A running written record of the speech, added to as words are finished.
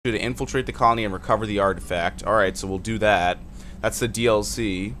be to infiltrate the colony and recover the artifact. Alright, so we'll do that. That's the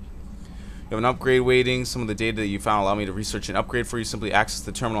DLC. You have an upgrade waiting. Some of the data that you found allow me to research an upgrade for you. Simply access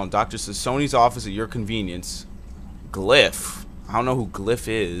the terminal in Dr. Sony's office at your convenience. Glyph. I don't know who Glyph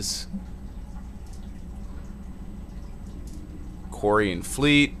is. Quarian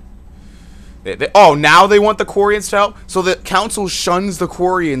fleet. Oh, now they want the Quarians to help? So the council shuns the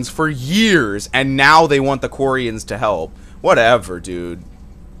Quarians for years, and now they want the Quarians to help. Whatever, dude.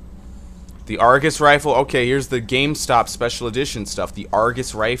 The Argus rifle. Okay, here's the GameStop special edition stuff. The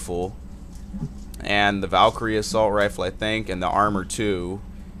Argus rifle. And the Valkyrie assault rifle, I think. And the armor, too.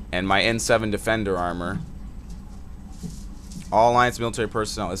 And my N7 Defender armor. All Alliance military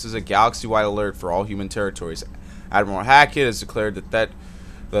personnel. This is a galaxy-wide alert for all human territories. Admiral Hackett has declared that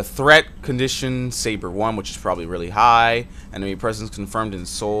the threat condition, Saber 1, which is probably really high. Enemy presence confirmed in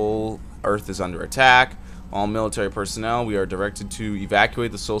Sol. Earth is under attack. All military personnel, we are directed to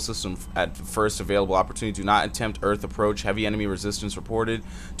evacuate the Sol system at first available opportunity. Do not attempt Earth approach. Heavy enemy resistance reported.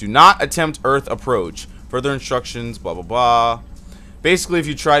 Do not attempt Earth approach. Further instructions, blah, blah, blah. Basically, if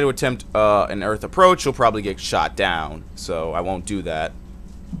you try to attempt an Earth approach, you'll probably get shot down. So I won't do that.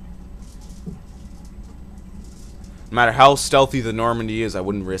 No matter how stealthy the Normandy is, I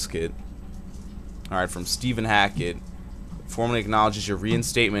wouldn't risk it. Alright, from Stephen Hackett. Formally acknowledges your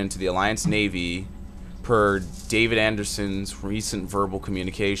reinstatement into the Alliance Navy per David Anderson's recent verbal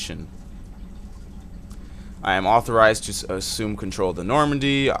communication. I am authorized to assume control of the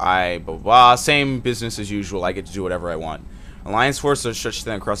Normandy. Blah, blah, blah. Same business as usual. I get to do whatever I want. Alliance forces are stretched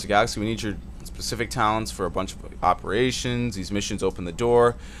thin across the galaxy. We need your specific talents for a bunch of operations. These missions open the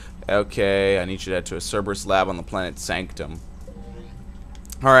door. Okay, I need you to head to a Cerberus lab on the planet Sanctum.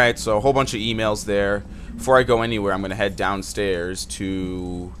 Alright, so a whole bunch of emails there. Before I go anywhere, I'm going to head downstairs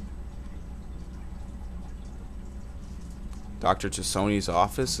to Dr. Tassoni's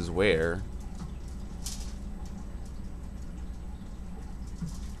office is where?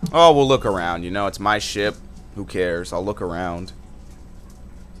 Oh, we'll look around. You know, it's my ship. Who cares? I'll look around.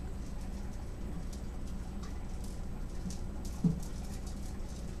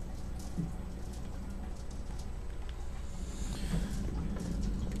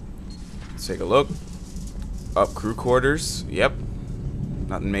 Let's take a look. Up, crew quarters. Yep.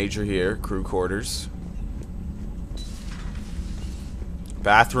 Nothing major here. Crew quarters.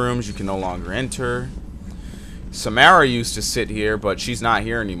 Bathrooms you can no longer enter. Samara used to sit here, but she's not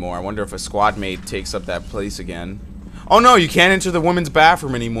here anymore. I wonder if a squad mate takes up that place again. Oh no, you can't enter the women's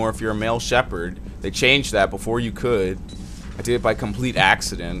bathroom anymore if you're a male shepherd. They changed that. Before you could. I did it by complete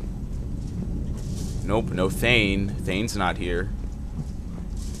accident. Nope, no Thane. Thane's not here.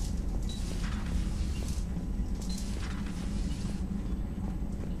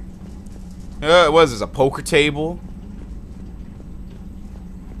 What is this, a poker table?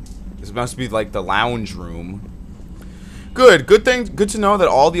 This must be like the lounge room. Good thing. Good to know that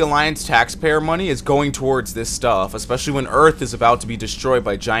all the Alliance taxpayer money is going towards this stuff, especially when Earth is about to be destroyed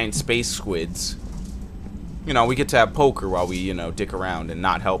by giant space squids. You know, we get to have poker while we, you know, dick around and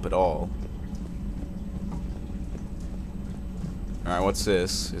not help at all. Alright, what's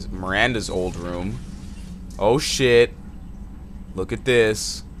this? Is Miranda's old room. Oh shit. Look at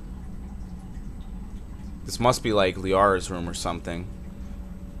this. This must be like Liara's room or something.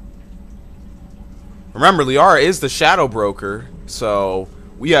 Remember, Liara is the Shadow Broker, so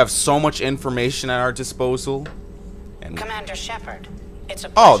we have so much information at our disposal. And Commander Shepard, it's a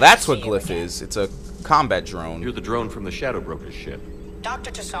oh, pleasure that's to what see you Glyph again. is. It's a combat drone. You're the drone from the Shadow Broker's ship.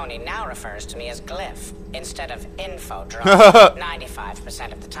 Dr. Tassoni now refers to me as Glyph instead of Info Drone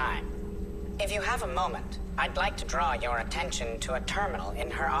 95% of the time. If you have a moment, I'd like to draw your attention to a terminal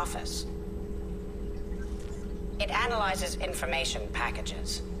in her office. It analyzes information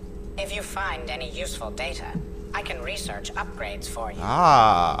packages. If you find any useful data, I can research upgrades for you.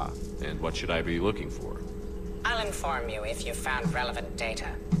 Ah. And what should I be looking for? I'll inform you if you've found relevant data.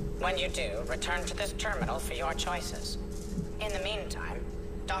 When you do, return to this terminal for your choices. In the meantime,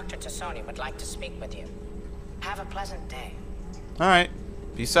 Dr. Tassoni would like to speak with you. Have a pleasant day. Alright.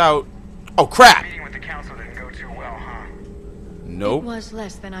 Peace out. Oh, crap! Meeting with the council didn't go too well, huh? Nope. It was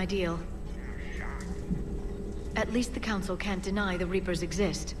less than ideal. At least the council can't deny the Reapers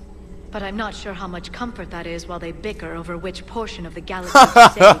exist. But I'm not sure how much comfort that is while they bicker over which portion of the galaxy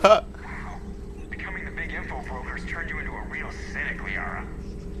to save. Wow. Becoming the big info brokers turned you into a real cynic, Liara.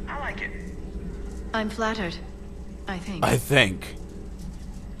 I like it. I'm flattered. I think.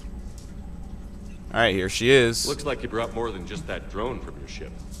 Alright, here she is. Looks like you brought more than just that drone from your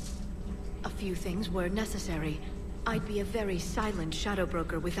ship. A few things were necessary. I'd be a very silent shadow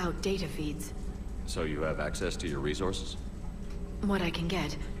broker without data feeds. So you have access to your resources? What I can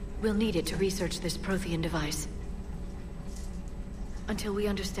get. We'll need it to research this Prothean device. Until we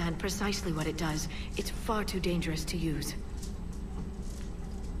understand precisely what it does, it's far too dangerous to use.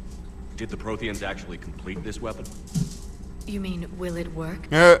 Did the Protheans actually complete this weapon? You mean, will it work?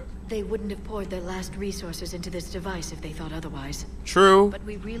 Yeah, They wouldn't have poured their last resources into this device if they thought otherwise. true. But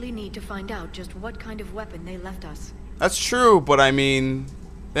we really need to find out just what kind of weapon they left us. That's true, but I mean,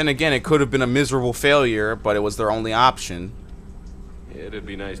 then again, it could have been a miserable failure, but it was their only option. It'd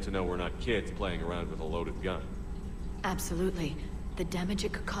be nice to know we're not kids playing around with a loaded gun. Absolutely. The damage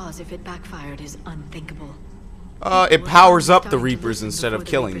it could cause if it backfired is unthinkable. It We're powers only up the starting to Reapers listen instead of before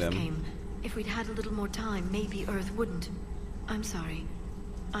the killing Reapers them. came. If we'd had a little more time, maybe Earth wouldn't. I'm sorry.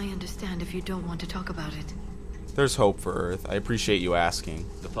 I understand if you don't want to talk about it. There's hope for Earth. I appreciate you asking.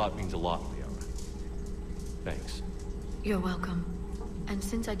 The thought means a lot, Liara. Thanks. You're welcome. And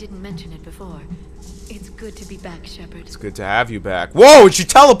since I didn't mention it before, it's good to be back, Shepard. It's good to have you back. Whoa, she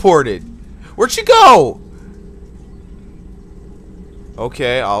teleported! Where'd she go?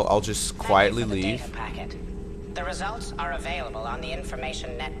 Okay, I'll just quietly Thank you for the leave. data packet. The results are available on the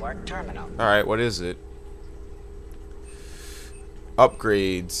Information Network terminal. Alright, what is it?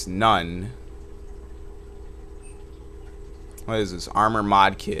 Upgrades, none. What is this? Armor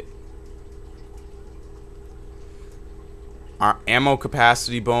mod kit. Ammo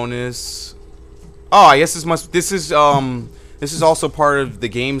capacity bonus. Oh, I guess this is also part of the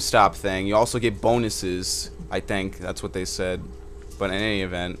GameStop thing. You also get bonuses, I think. That's what they said. But in any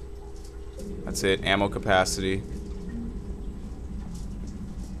event, that's it. Ammo capacity.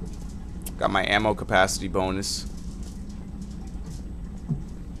 Got my ammo capacity bonus.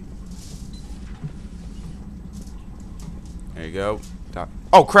 There you go.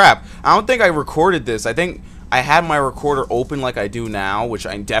 Oh crap! I don't think I recorded this. I think I had my recorder open like I do now, which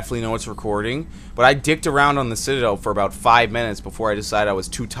I definitely know it's recording. But I dicked around on the Citadel for about 5 minutes before I decided I was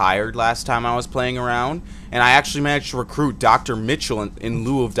too tired last time I was playing around. And I actually managed to recruit Dr. Mitchell in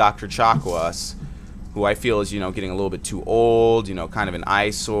lieu of Dr. Chakwas, who I feel is, getting a little bit too old, kind of an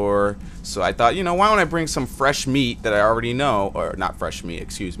eyesore. So I thought, why don't I bring some fresh meat that I already know, or not fresh meat,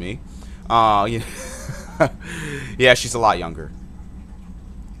 excuse me. Yeah, she's a lot younger.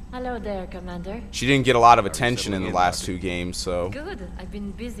 Hello there, Commander. She didn't get a lot of attention in the last 2 games, so... Good. I've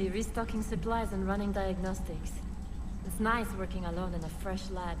been busy restocking supplies and running diagnostics. It's nice working alone in a fresh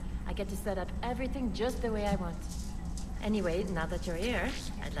lab. I get to set up everything just the way I want. Anyway, now that you're here,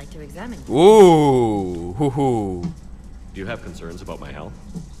 I'd like to examine you. Ooh, hoo-hoo. Do you have concerns about my health?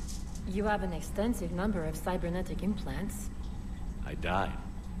 You have an extensive number of cybernetic implants. I died.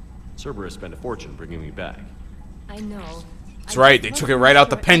 Cerberus spent a fortune bringing me back. I know. That's right, they took it right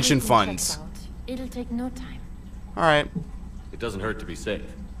out the pension funds. It'll take no time. Alright. It doesn't hurt to be safe.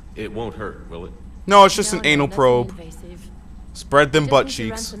 It won't hurt, will it? No, it's just an No, anal nothing probe. invasive. Spread them Just butt need to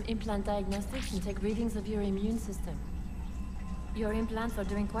run cheeks. some implant diagnostics and take readings of your immune system. Your implants are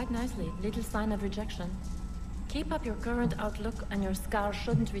doing quite nicely. Little sign of rejection. Keep up your current outlook and your scar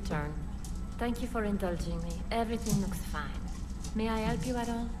shouldn't return. Thank you for indulging me. Everything looks fine. May I help you at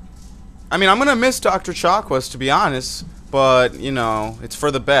all? I mean, I'm gonna miss Dr. Chakwas, to be honest. But, it's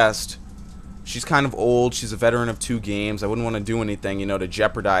for the best. She's kind of old. She's a veteran of 2 games. I wouldn't want to do anything, to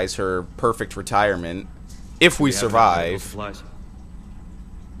jeopardize her perfect retirement. If we Do you have any medical survive. supplies?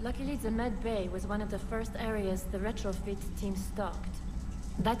 Luckily, the med bay was one of the first areas the retrofit team stocked.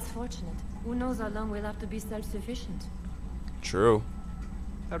 That's fortunate. Who knows how long we'll have to be self-sufficient. True.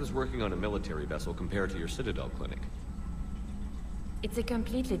 How does working on a military vessel compare to your Citadel clinic? It's a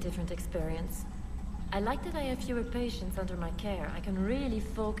completely different experience. I like that I have fewer patients under my care. I can really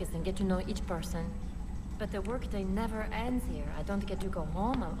focus and get to know each person. But the workday never ends here. I don't get to go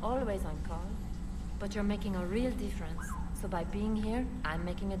home. I'm always on call. But you're making a real difference. So by being here, I'm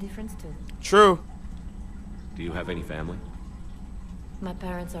making a difference too. True. Do you have any family? My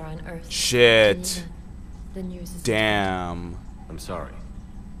parents are on Earth. Shit. Geneva. The news is Damn. I'm sorry.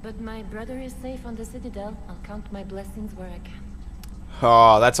 But my brother is safe on the Citadel. I'll count my blessings where I can.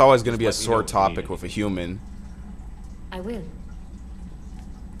 Oh, that's always going to be a Just let me know sore if you need topic with a human. I will.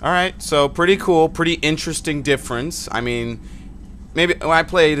 Alright, so pretty cool, pretty interesting difference. I mean, maybe when I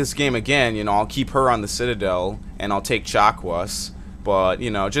play this game again, I'll keep her on the Citadel, and I'll take Chakwas. But,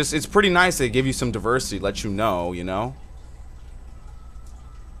 just, it's pretty nice they give you some diversity, let you know,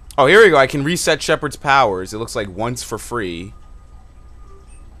 Oh, here we go, I can reset Shepard's powers. It looks like once for free.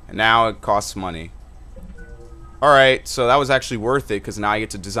 And now it costs money. Alright, so that was actually worth it, because now I get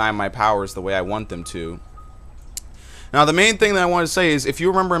to design my powers the way I want them to. Now, the main thing that I want to say is, if you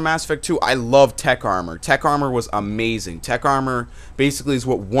remember in Mass Effect 2, I love Tech Armor. Tech Armor was amazing. Tech Armor basically is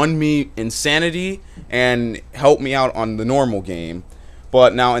what won me Insanity and helped me out on the normal game.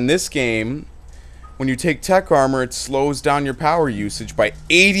 But now in this game, when you take tech armor, it slows down your power usage by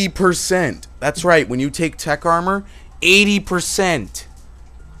 80%. That's right, when you take tech armor, 80%.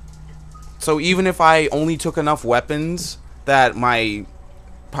 So even if I only took enough weapons that my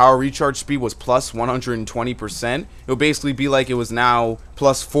power recharge speed was plus 120%, it would basically be like it was now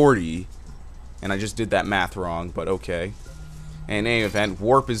plus 40. And I just did that math wrong, but okay. In any event,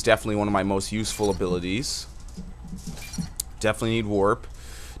 warp is definitely one of my most useful abilities. Definitely need warp.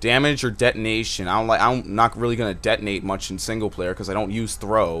 Damage or detonation. I'm not really gonna detonate much in single player because I don't use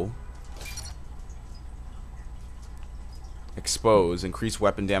throw. Expose. Increase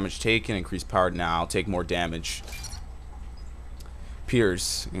weapon damage taken. Increase power. Now I'll take more damage.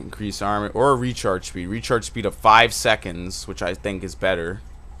 Pierce. Increase armor or recharge speed. Recharge speed of 5 seconds, which I think is better.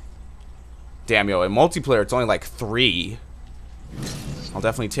 Damn, yo, in multiplayer it's only like 3. I'll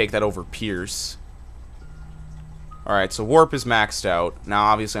definitely take that over Pierce. Alright, so warp is maxed out. Now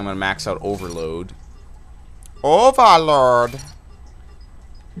obviously I'm going to max out overload. Overload!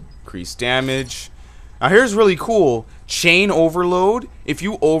 Increase damage. Now here's really cool. Chain overload. If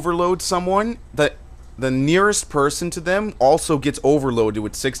you overload someone, the nearest person to them also gets overloaded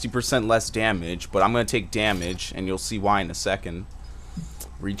with 60% less damage. But I'm going to take damage, and you'll see why in a second.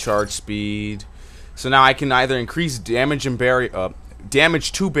 Recharge speed. So now I can either increase damage and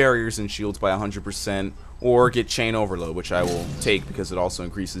damage to barriers and shields by 100%, or get chain overload, which I will take because it also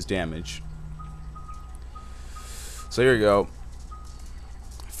increases damage. So here we go.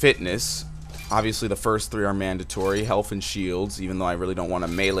 Fitness. Obviously the first 3 are mandatory. Health and shields, even though I really don't want a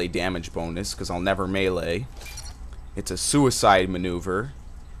melee damage bonus because I'll never melee. It's a suicide maneuver.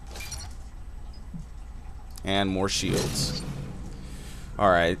 And more shields.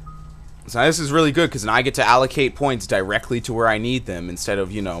 Alright. So this is really good because now I get to allocate points directly to where I need them instead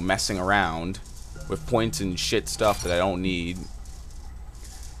of, you know, messing around with points and shit stuff that I don't need.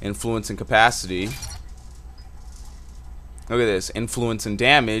 Influence and capacity. Look at this. Influence and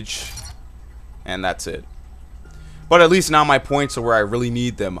damage. And that's it. But at least now my points are where I really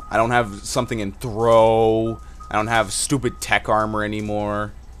need them. I don't have something in throw. I don't have stupid tech armor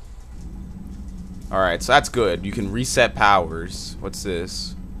anymore. Alright, so that's good. You can reset powers. What's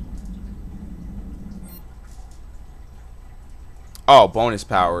this? Oh, bonus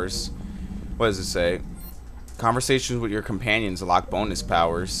powers. What does it say? Conversations with your companions unlock bonus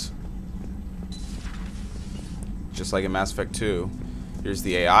powers. Just like in Mass Effect 2. Here's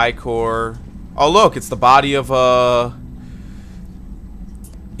the AI core. Oh, look, it's the body of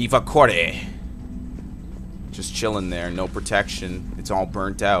Eva Corte. Just chilling there, no protection. It's all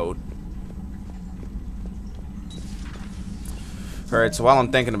burnt out. Alright, so while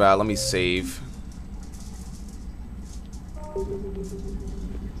I'm thinking about it, let me save.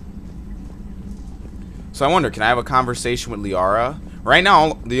 So I wonder, can I have a conversation with Liara? Right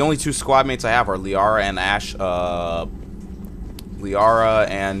now, the only 2 squad mates I have are Liara and Ash. Liara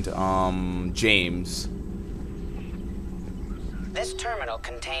and James. This terminal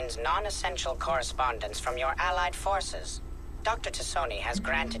contains non-essential correspondence from your allied forces. Dr. Tassoni has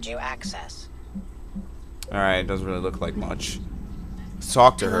granted you access. Alright, doesn't really look like much. Let's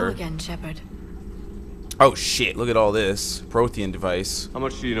talk to her. Hello again, Shepard. Oh shit, look at all this. Prothean device. How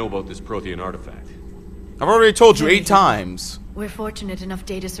much do you know about this Prothean artifact? I've already told you 8 times. We're fortunate enough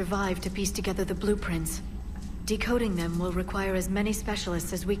Data survived to piece together the blueprints. Decoding them will require as many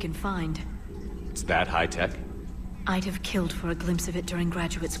specialists as we can find. It's that high-tech? I'd have killed for a glimpse of it during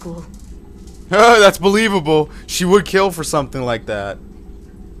graduate school. That's believable. She would kill for something like that.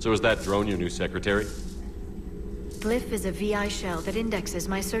 So is that drone your new secretary? Glyph is a VI shell that indexes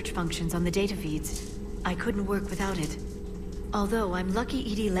my search functions on the data feeds. I couldn't work without it. Although I'm lucky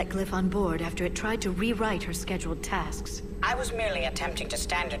EDI let Glyph on board after it tried to rewrite her scheduled tasks. I was merely attempting to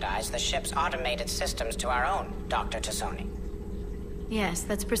standardize the ship's automated systems to our own, Dr. Tassoni. Yes,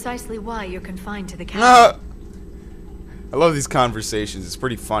 that's precisely why you're confined to the cabin. I love these conversations. It's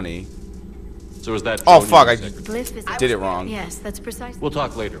pretty funny. So is that Oh drone fuck, your I new secretary? Glyph is did it wrong. Yes, that's precisely. We'll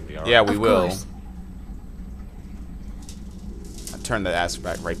talk later, Liara. Yeah, we Of will. course. I turned the ass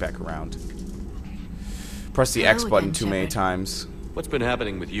right back around. Press the Hello X button again, too many Shepard. times. What's been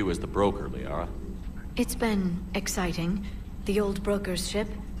happening with you as the broker, Liara? It's been exciting. The old broker's ship.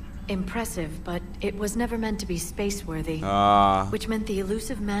 Impressive, but it was never meant to be space-worthy. Which meant the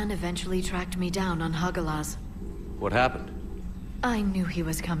elusive man eventually tracked me down on Hagalaz. What happened? I knew he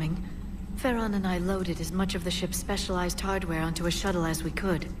was coming. Farron and I loaded as much of the ship's specialized hardware onto a shuttle as we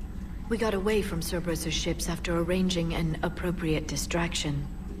could. We got away from Cerberus' ships after arranging an appropriate distraction.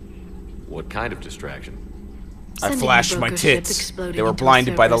 What kind of distraction? I Sending flashed the my broker ship tits. exploding They were into a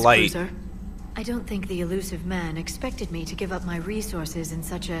blinded by the Cerberus light. cruiser. I don't think the elusive man expected me to give up my resources in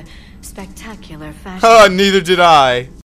such a spectacular fashion. Neither did I.